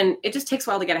them. And it just takes a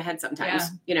while to get ahead sometimes,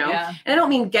 and I don't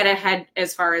mean get ahead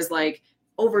as far as like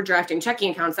overdrafting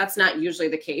checking accounts. That's not usually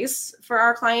the case for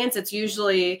our clients. It's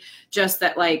usually just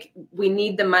that like we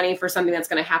need the money for something that's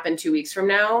going to happen 2 weeks from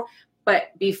now.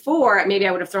 But before, maybe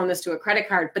I would have thrown this to a credit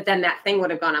card, but then that thing would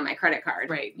have gone on my credit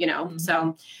card,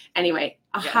 So anyway,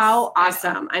 how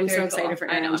awesome. I'm so excited for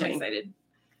Erin and Jenny. I'm excited.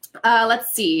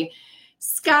 Let's see.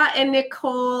 Scott and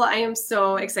Nicole, I am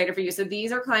so excited for you. So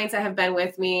these are clients that have been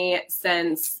with me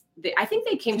since I think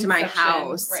they came to my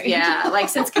house. Right? Yeah. Like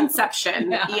since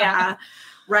conception. Yeah.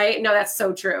 Right. No, that's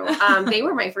so true. They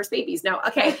were my first babies. No.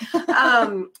 Okay.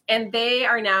 And they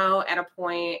are now at a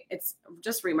point, it's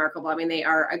just remarkable. I mean, they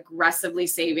are aggressively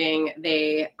saving.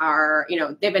 They are,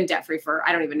 they've been debt free for,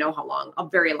 I don't even know how long, a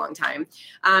very long time.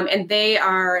 And they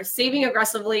are saving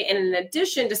aggressively. And in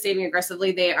addition to saving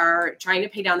aggressively, they are trying to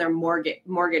pay down their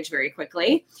mortgage very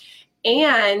quickly.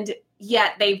 And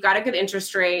yet they've got a good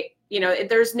interest rate.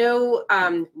 There's no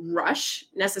rush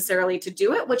necessarily to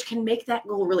do it, which can make that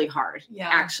goal really hard,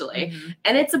 actually.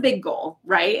 And it's a big goal,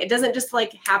 right? It doesn't just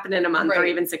like happen in a month or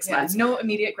even 6 months. No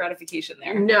immediate gratification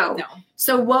there. No.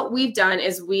 So what we've done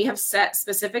is we have set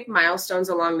specific milestones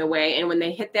along the way. And when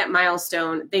they hit that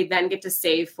milestone, they then get to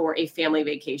save for a family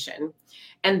vacation.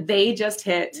 And they just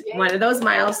hit one of those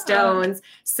milestones.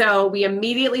 So we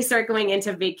immediately start going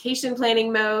into vacation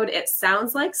planning mode. It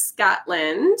sounds like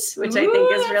Scotland, which I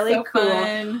think is really cool.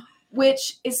 Fun.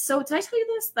 Which is so, did I tell you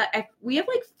this? That we have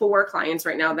like 4 clients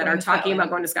right now that are talking about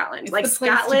going to Scotland. Like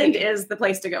Scotland is the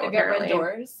place to go, apparently. Red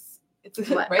doors. It's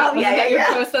What? right. Oh, yeah, Your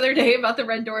yeah. post the other day about the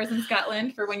red doors in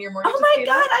Scotland for when your mortgage. Oh my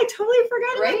God, I totally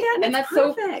forgot about that. And that's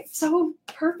perfect. so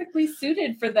perfectly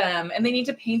suited for them. And they need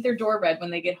to paint their door red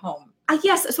when they get home.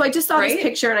 Yes. So I just saw this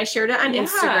picture and I shared it on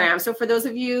Instagram. So for those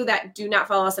of you that do not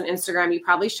follow us on Instagram, you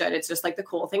probably should. It's just like the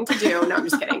cool thing to do. No, I'm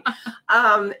just kidding.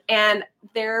 And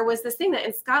there was this thing that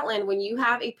in Scotland, when you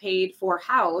have a paid for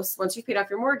house, once you've paid off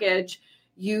your mortgage,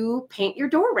 you paint your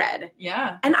door red.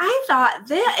 Yeah. And I thought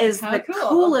that is the cool.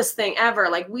 coolest thing ever.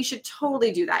 Like we should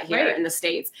totally do that here in the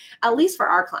States, at least for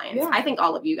our clients. Yeah. I think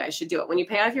all of you guys should do it. When you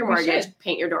pay off your mortgage,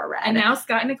 paint your door red. And now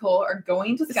Scott and Nicole are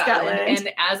going to Scotland. And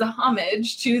as a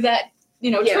homage to that,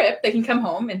 trip, they can come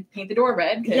home and paint the door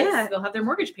red because they'll have their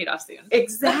mortgage paid off soon.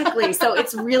 Exactly. So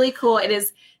it's really cool. It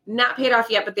is not paid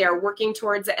off yet, but they are working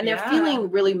towards it and they're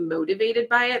feeling really motivated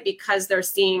by it because they're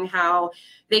seeing how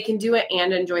they can do it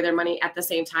and enjoy their money at the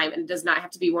same time. And it does not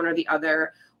have to be one or the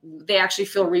other. They actually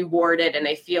feel rewarded and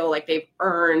they feel like they've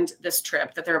earned this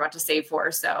trip that they're about to save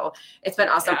for. So it's been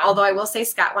awesome. Yeah. Although I will say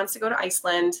Scott wants to go to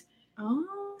Iceland. Oh.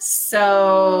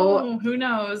 So who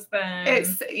knows then?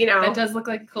 It's, that does look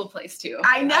like a cool place too.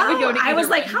 I know. I was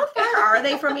like, how far are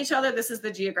they from each other? This is the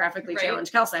geographically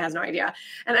challenged. Kelsey has no idea.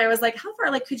 And I was like, how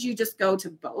far, could you just go to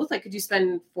both? Could you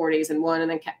spend 4 days in one and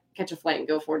then catch a flight and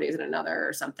go 4 days in another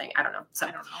or something? I don't know. So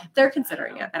I don't know. They're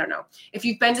considering it. I don't know. If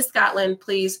you've been to Scotland,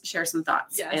 please share some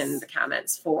thoughts in the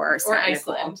comments for or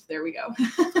Iceland. There we go.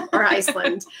 Or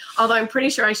Iceland. Although I'm pretty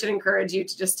sure I should encourage you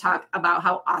to just talk about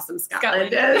how awesome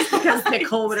Scotland is because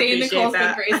Nicole would appreciate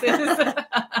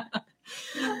that.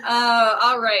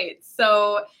 All right.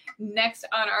 So next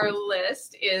on our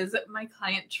list is my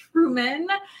client Truman,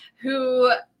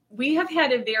 who we have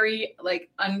had a very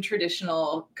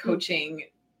untraditional coaching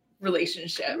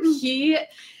relationship. He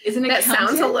is an accountant. That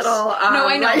sounds a little no,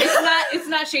 I know. It's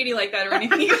not shady like that or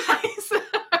anything, you guys.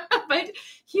 But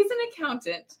he's an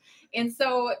accountant. And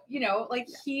so,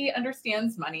 he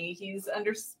understands money. He's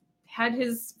had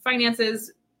his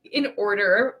finances in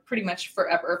order pretty much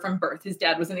forever from birth. His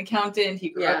dad was an accountant. He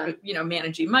grew up,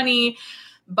 managing money,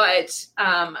 but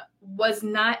was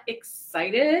not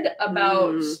excited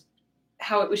about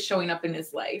how it was showing up in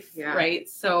his life. Yeah. Right.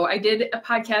 So I did a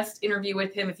podcast interview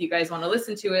with him. If you guys want to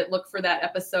listen to it, look for that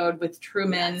episode with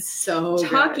Truman.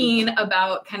 Talking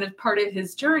about kind of part of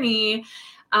his journey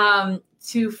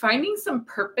to finding some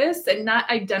purpose and not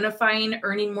identifying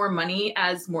earning more money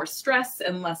as more stress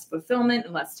and less fulfillment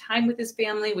and less time with his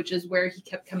family, which is where he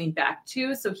kept coming back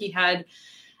to. So he had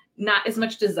not as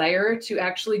much desire to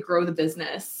actually grow the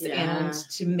business and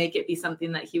to make it be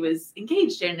something that he was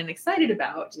engaged in and excited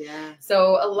about. Yeah.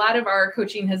 So a lot of our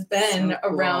coaching has been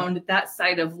around that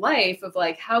side of life of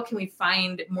how can we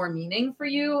find more meaning for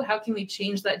you? How can we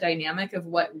change that dynamic of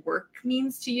what work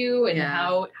means to you and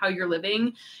how you're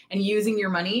living and using your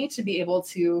money to be able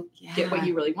to get what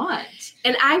you really want?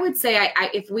 And I would say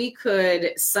if we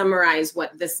could summarize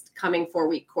what this coming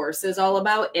 4-week course is all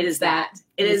about, it is that.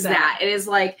 It is that. It is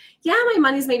my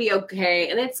money's maybe okay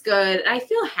and it's good. And I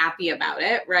feel happy about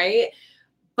it, right?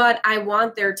 But I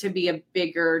want there to be a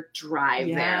bigger drive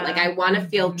there. I want to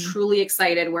feel truly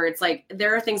excited where it's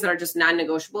there are things that are just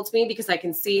non-negotiable to me because I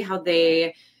can see how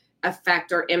they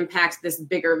affect or impact this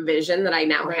bigger vision that I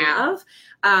now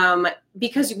have.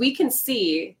 Because we can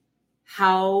see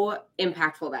how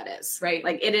impactful that is. Right.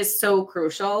 It is so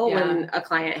crucial when a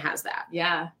client has that.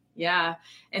 Yeah. Yeah.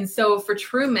 And so for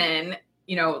Truman,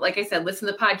 like I said, listen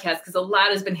to the podcast because a lot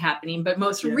has been happening. But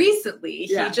most recently,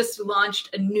 he just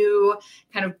launched a new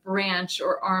kind of branch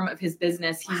or arm of his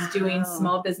business. He's doing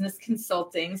small business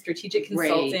consulting, strategic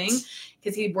consulting,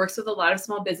 because he works with a lot of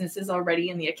small businesses already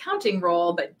in the accounting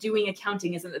role. But doing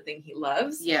accounting isn't the thing he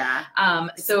loves. Yeah.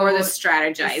 So the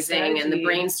strategizing and the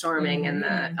brainstorming and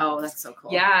that's so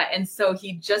cool. Yeah. And so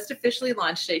he just officially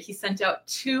launched it. He sent out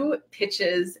 2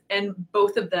 pitches and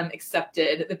both of them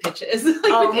accepted the pitches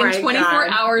within 24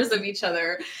 hours of each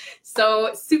other.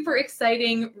 So super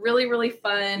exciting, really, really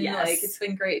fun. Yes. It's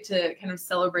been great to kind of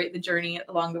celebrate the journey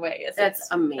along the way. That's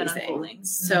amazing.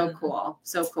 So cool.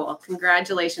 So cool.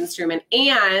 Congratulations, Truman.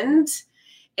 And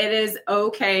it is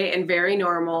okay and very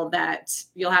normal that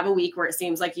you'll have a week where it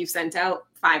seems like you've sent out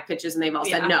 5 pitches and they've all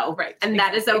said no. Right. And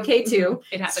that is okay too.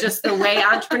 It's just the way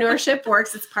entrepreneurship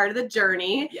works. It's part of the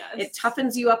journey. Yes. It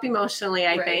toughens you up emotionally,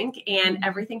 I think, and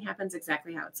everything happens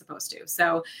exactly how it's supposed to.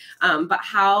 So, but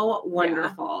how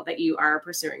wonderful that you are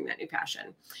pursuing that new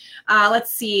passion.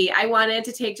 Let's see. I wanted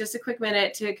to take just a quick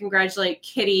minute to congratulate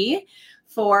Kitty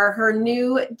for her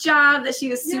new job that she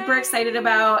was super excited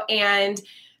about. And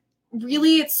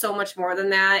really, it's so much more than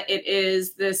that. It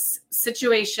is this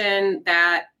situation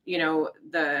that,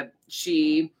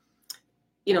 she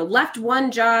left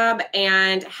one job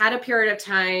and had a period of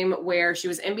time where she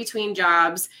was in between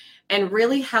jobs and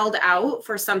really held out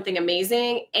for something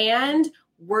amazing and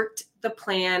worked the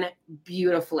plan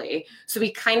beautifully. So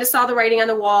we kind of saw the writing on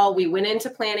the wall. We went into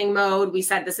planning mode. We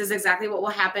said, this is exactly what will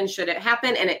happen should it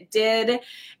happen. And it did.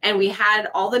 And we had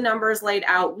all the numbers laid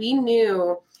out. We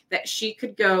knew that she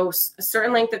could go a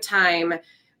certain length of time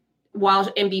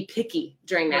and be picky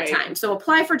during that time. So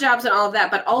apply for jobs and all of that,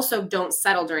 but also don't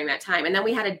settle during that time. And then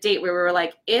we had a date where we were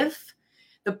like, if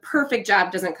the perfect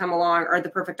job doesn't come along or the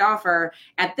perfect offer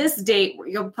at this date,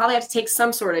 you'll probably have to take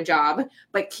some sort of job,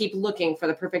 but keep looking for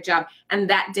the perfect job. And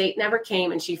that date never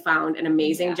came, and she found an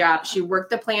amazing job. She worked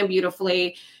the plan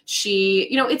beautifully.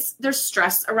 She, there's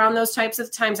stress around those types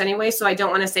of times anyway. So I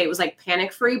don't want to say it was like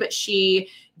panic free, but she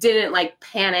didn't like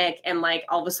panic and like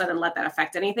all of a sudden let that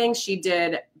affect anything. She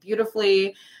did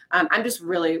beautifully. I'm just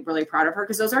really, really proud of her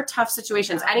because those are tough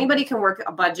situations. Anybody can work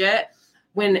a budget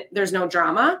when there's no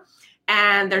drama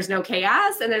and there's no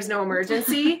chaos and there's no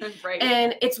emergency.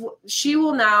 And she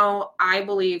will now, I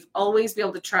believe, always be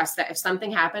able to trust that if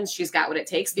something happens, she's got what it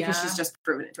takes because she's just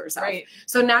proven it to herself.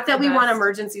 So not that we want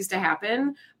emergencies to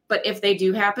happen, but if they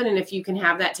do happen and if you can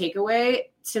have that takeaway,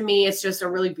 to me, it's just a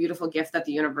really beautiful gift that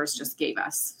the universe just gave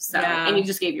us. So, and you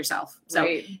just gave yourself.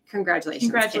 So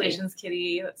congratulations,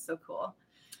 Kitty. That's so cool.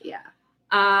 Yeah.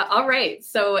 All right.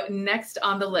 So next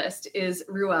on the list is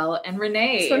Ruel and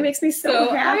Renee. So it makes me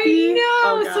so happy. I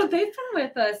know. So they've been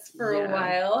with us for a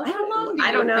while. How long?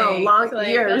 I don't know. Long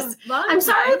years. I'm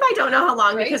sorry if I don't know how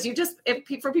long because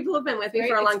for people who've been with me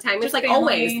for a long time, it's like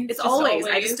always. It's always.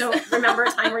 I just don't remember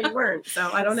a time where you weren't.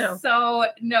 So I don't know. So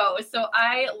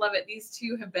I love it. These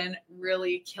two have been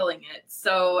really killing it.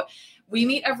 So we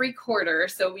meet every quarter.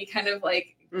 So we kind of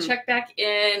like check back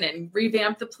in and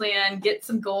revamp the plan, get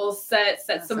some goals set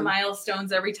some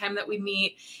milestones every time that we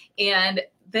meet. And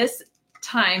this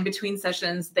time between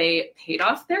sessions, they paid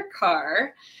off their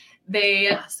car.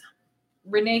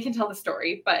 Renee can tell the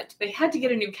story, but they had to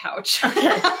get a new couch.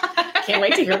 Okay. Can't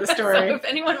wait to hear the story. So if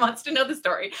anyone wants to know the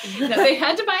story, they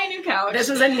had to buy a new couch. This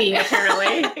was a need,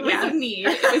 apparently. It was a need.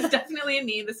 It was definitely a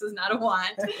need. This was not a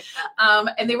want.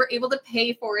 And they were able to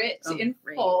pay for it in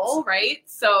full, right?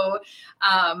 So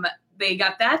they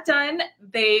got that done.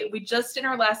 We just in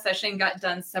our last session got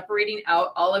done separating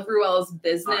out all of Ruel's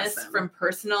business from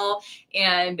personal.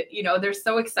 And, they're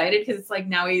so excited because it's like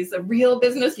now he's a real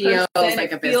business person.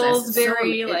 Like a business.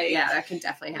 Very that can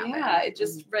definitely happen. Yeah, it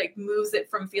just like moves it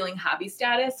from feeling hobby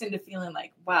status into feeling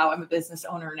like, wow, I'm a business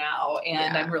owner now.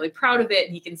 And I'm really proud of it.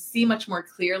 And he can see much more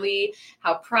clearly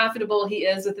how profitable he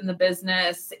is within the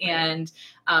business. And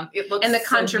it looks and the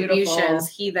contributions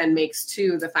he then makes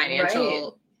to the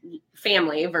financial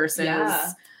family versus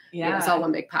it's all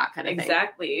one big pot kind of thing.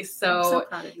 Exactly. So I'm so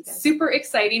proud of you guys. Super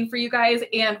exciting for you guys.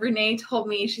 And Renee told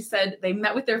me, she said they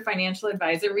met with their financial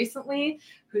advisor recently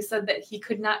who said that he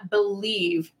could not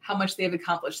believe how much they have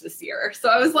accomplished this year. So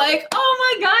I was like,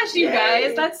 oh my gosh, you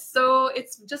guys,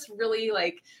 it's just really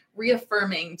like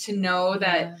reaffirming to know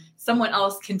that someone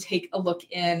else can take a look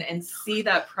in and see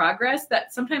that progress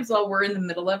that sometimes while we're in the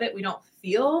middle of it, we don't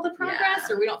feel the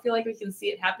progress or we don't feel like we can see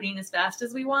it happening as fast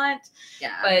as we want.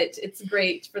 But it's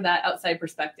great for that outside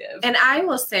perspective. And I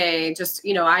will say just,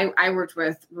 I worked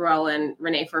with Ruel and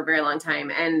Renee for a very long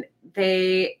time and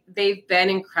they've been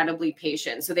incredibly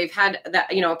patient. So they've had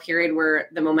that, a period where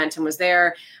the momentum was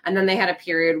there. And then they had a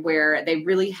period where they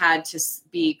really had to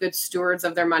be good stewards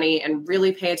of their money and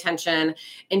really pay attention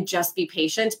and just be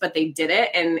patient, but they did it.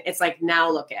 And it's like, now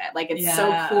look at it. Like, it's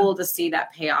so cool to see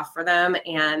that pay off for them.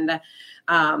 And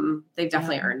they've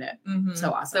definitely earned it.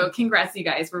 So awesome. So congrats, you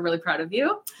guys. We're really proud of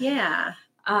you. Yeah.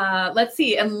 Let's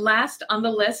see. And last on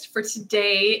the list for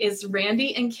today is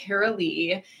Randy and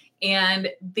Carolee. And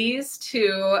these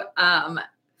two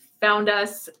found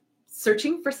us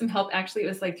searching for some help. Actually, it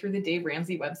was like through the Dave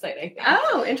Ramsey website, I think.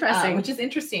 Oh, interesting. Which is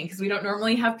interesting because we don't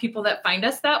normally have people that find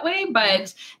us that way,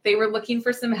 but they were looking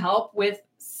for some help with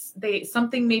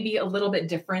something maybe a little bit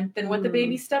different than what the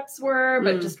baby steps were,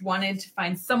 but just wanted to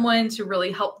find someone to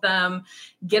really help them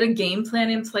get a game plan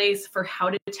in place for how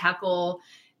to tackle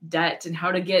debt and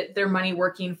how to get their money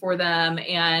working for them.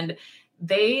 And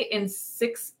they, in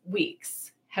 6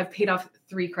 weeks, have paid off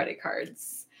 3 credit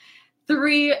cards.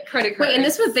 3 credit cards. Wait,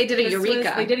 and they did a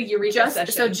Eureka. They did a Eureka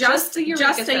session. So just a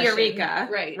Eureka session.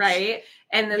 Right.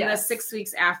 And then the 6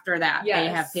 weeks after that, they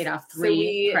have paid off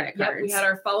 3 credit cards. We had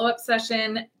our follow-up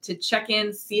session to check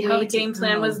in, see how the game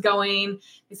plan was going.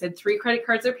 They said 3 credit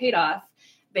cards are paid off.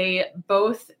 They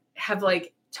both have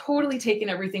like totally taken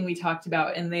everything we talked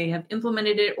about and they have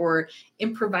implemented it or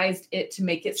improvised it to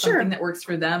make it something that works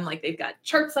for them. Like they've got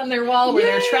charts on their wall where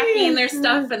they're tracking their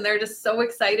stuff and they're just so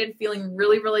excited, feeling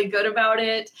really, really good about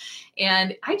it.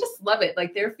 And I just love it.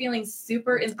 Like they're feeling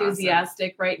super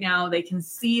enthusiastic right now. They can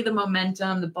see the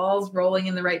momentum, the ball's rolling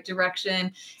in the right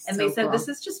direction. And they said, this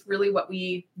is just really what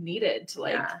we needed to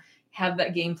like have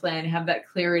that game plan, have that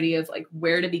clarity of like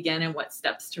where to begin and what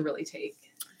steps to really take.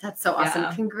 That's so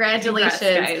awesome. Congratulations.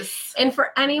 Congrats, guys. And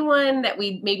for anyone that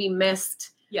we maybe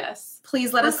missed,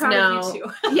 please let us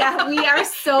know. Yeah, we are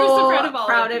so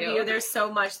proud of you. There's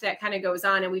so much that kind of goes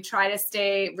on and we try to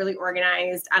stay really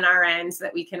organized on our end so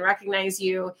that we can recognize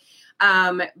you.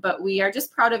 But we are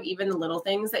just proud of even the little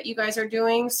things that you guys are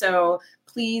doing. So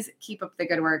please keep up the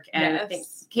good work and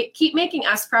keep making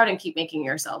us proud and keep making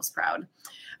yourselves proud.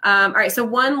 All right. So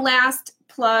one last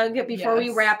plug before we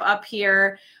wrap up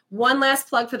here. One last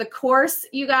plug for the course,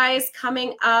 you guys,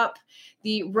 coming up,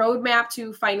 the Roadmap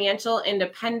to Financial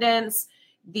Independence.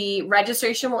 The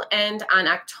registration will end on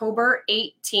October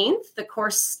 18th. The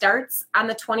course starts on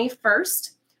the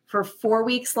 21st for 4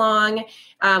 weeks long.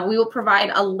 We will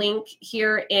provide a link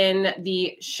here in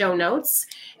the show notes.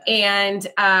 And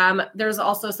there's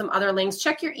also some other links.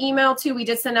 Check your email too. We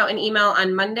did send out an email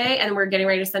on Monday and we're getting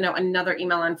ready to send out another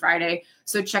email on Friday.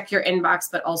 So check your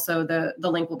inbox, but also the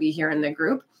link will be here in the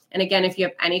group. And again, if you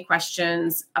have any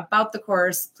questions about the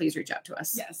course, please reach out to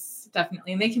us. Yes,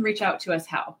 definitely. And they can reach out to us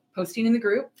how? Posting in the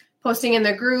group. Posting in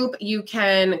the group, you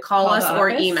can call us or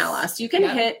email us. You can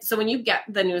hit, so when you get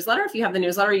the newsletter, if you have the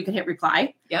newsletter, you can hit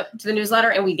reply to the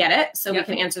newsletter and we get it. So we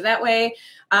can answer that way.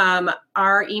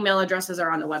 Our email addresses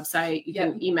are on the website. You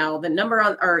can email the number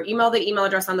on, or email the email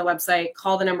address on the website,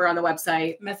 call the number on the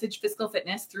website. Message Fiscal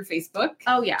Fitness through Facebook.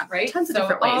 Oh yeah. Right. Tons of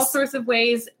different ways. All sorts of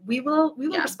ways. We will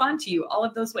respond to you all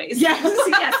of those ways. Yes.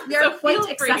 We are quite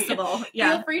accessible.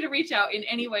 Feel free to reach out in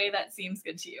any way that seems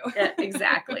good to you.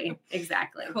 Exactly.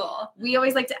 Cool. We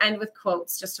always like to end with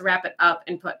quotes just to wrap it up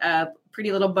and put a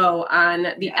pretty little bow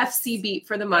on the FC beat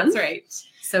for the month. That's right.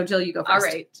 So Jill, you go first. All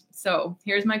right. So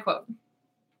here's my quote.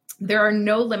 There are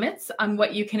no limits on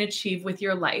what you can achieve with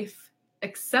your life,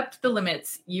 except the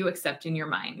limits you accept in your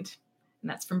mind. And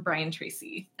that's from Brian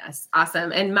Tracy. Yes.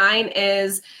 Awesome. And mine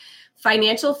is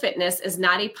financial fitness is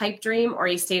not a pipe dream or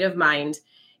a state of mind.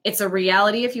 It's a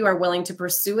reality if you are willing to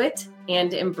pursue it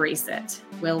and embrace it.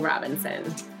 Will Robinson.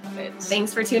 Love it.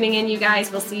 Thanks for tuning in, you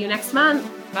guys. We'll see you next month.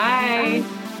 Bye.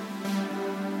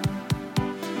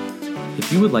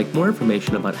 If you would like more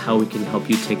information about how we can help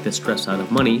you take the stress out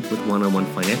of money with one-on-one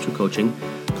financial coaching,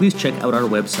 please check out our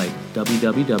website,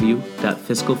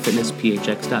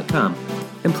 www.fiscalfitnessphx.com.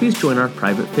 And please join our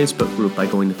private Facebook group by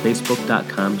going to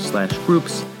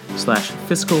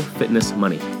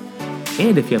facebook.com/groups/fiscalfitnessmoney.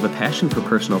 And if you have a passion for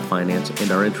personal finance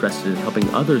and are interested in helping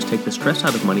others take the stress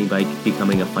out of money by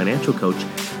becoming a financial coach,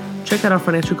 check out our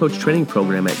financial coach training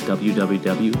program at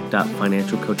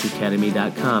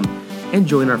www.financialcoachacademy.com and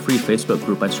join our free Facebook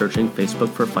group by searching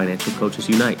Facebook for Financial Coaches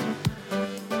Unite.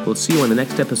 We'll see you on the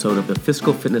next episode of the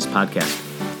Fiscal Fitness Podcast,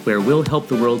 where we'll help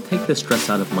the world take the stress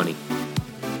out of money.